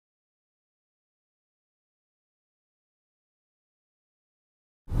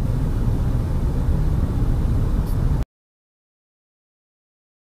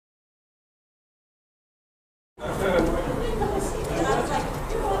Be able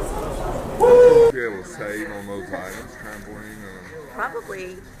to save on those items, trampoline.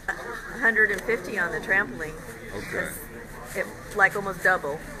 Probably 150 on the trampoline. Okay. It like almost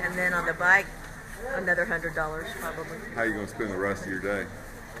double, and then on the bike, another $100 probably. How you gonna spend the rest of your day?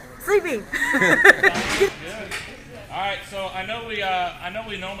 Sleeping. Good. All right, so I know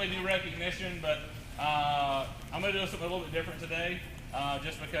we normally do recognition, but I'm gonna do something a little bit different today,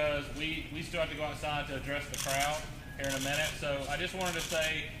 just because we still have to go outside to address the crowd here in a minute. So I just wanted to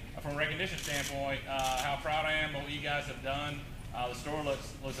say, from a recognition standpoint, how proud I am of what you guys have done. The store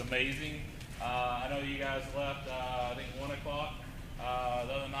looks amazing. I know you guys left, I think 1 o'clock the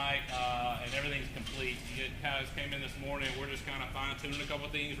other night, and everything's complete. You guys came in this morning. We're just kind of fine-tuning a couple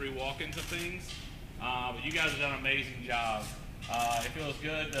things, rewalking some things. But you guys have done an amazing job. It feels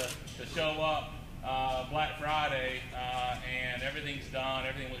good to show up Black Friday and everything's done.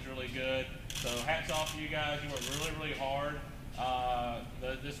 Everything looks really good. So hats off to you guys. You worked really, really hard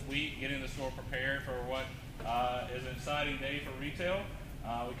this week getting the store prepared for what is an exciting day for retail.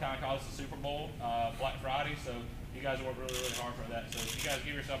 We kind of call this the Super Bowl, Black Friday. So you guys worked really, really hard for that. So you guys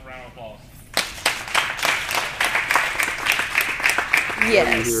give yourself a round of applause.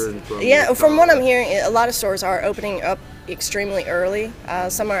 Yes. Yeah, from what I'm hearing, a lot of stores are opening up extremely early.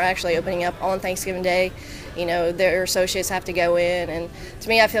 Some are actually opening up on Thanksgiving Day. You know, their associates have to go in, and to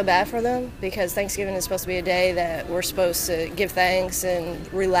me, I feel bad for them because Thanksgiving is supposed to be a day that we're supposed to give thanks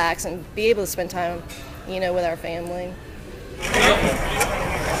and relax and be able to spend time, you know, with our family.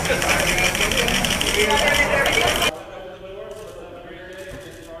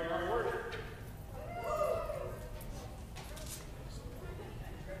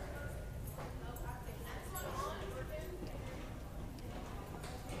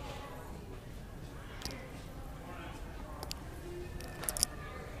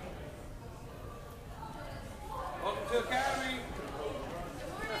 Welcome to Academy.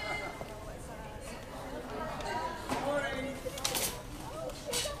 Good morning.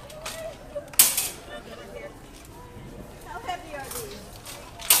 How heavy are these?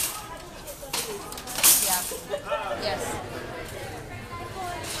 Yes.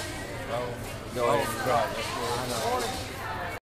 Go ahead and try.